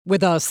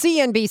With a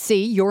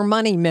CNBC Your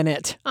Money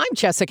Minute, I'm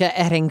Jessica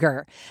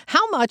Ettinger.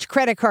 How much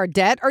credit card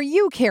debt are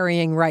you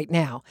carrying right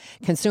now?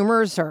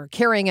 Consumers are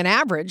carrying an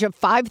average of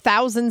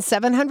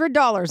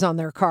 $5,700 on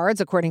their cards,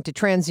 according to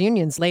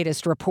TransUnion's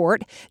latest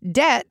report.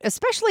 Debt,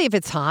 especially if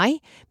it's high,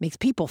 makes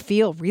people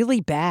feel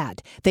really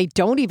bad. They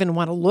don't even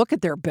want to look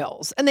at their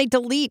bills, and they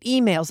delete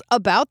emails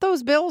about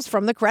those bills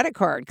from the credit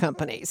card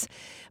companies.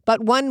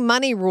 But one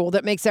money rule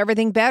that makes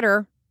everything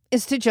better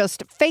is to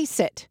just face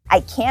it.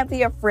 I can't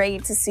be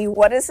afraid to see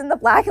what is in the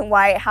black and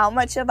white. How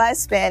much have I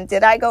spent?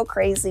 Did I go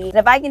crazy? And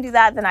if I can do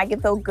that, then I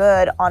can feel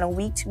good on a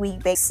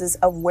week-to-week basis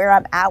of where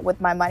I'm at with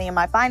my money and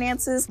my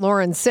finances.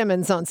 Lauren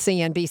Simmons on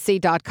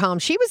CNBC.com.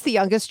 She was the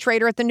youngest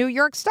trader at the New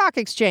York Stock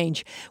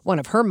Exchange. One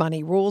of her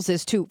money rules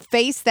is to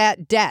face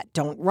that debt.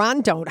 Don't run,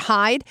 don't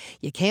hide.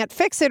 You can't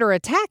fix it or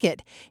attack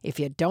it if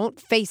you don't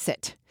face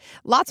it.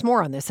 Lots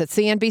more on this at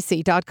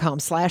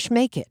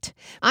cnbc.com/makeit.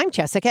 I'm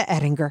Jessica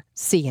Ettinger,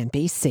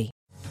 CNBC.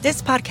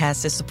 This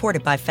podcast is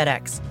supported by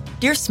FedEx.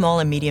 Dear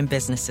small and medium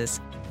businesses,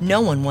 no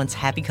one wants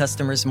happy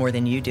customers more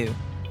than you do.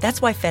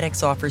 That's why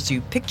FedEx offers you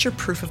picture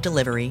proof of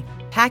delivery,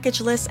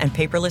 packageless and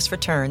paperless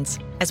returns,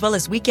 as well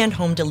as weekend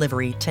home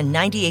delivery to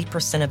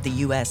 98% of the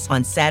U.S.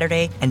 on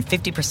Saturday and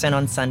 50%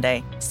 on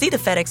Sunday. See the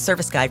FedEx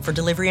service guide for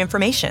delivery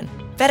information.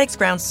 FedEx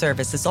Ground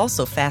service is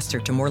also faster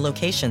to more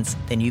locations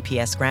than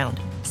UPS Ground.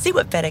 See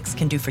what FedEx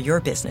can do for your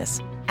business.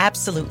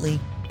 Absolutely,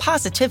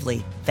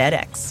 positively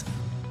FedEx.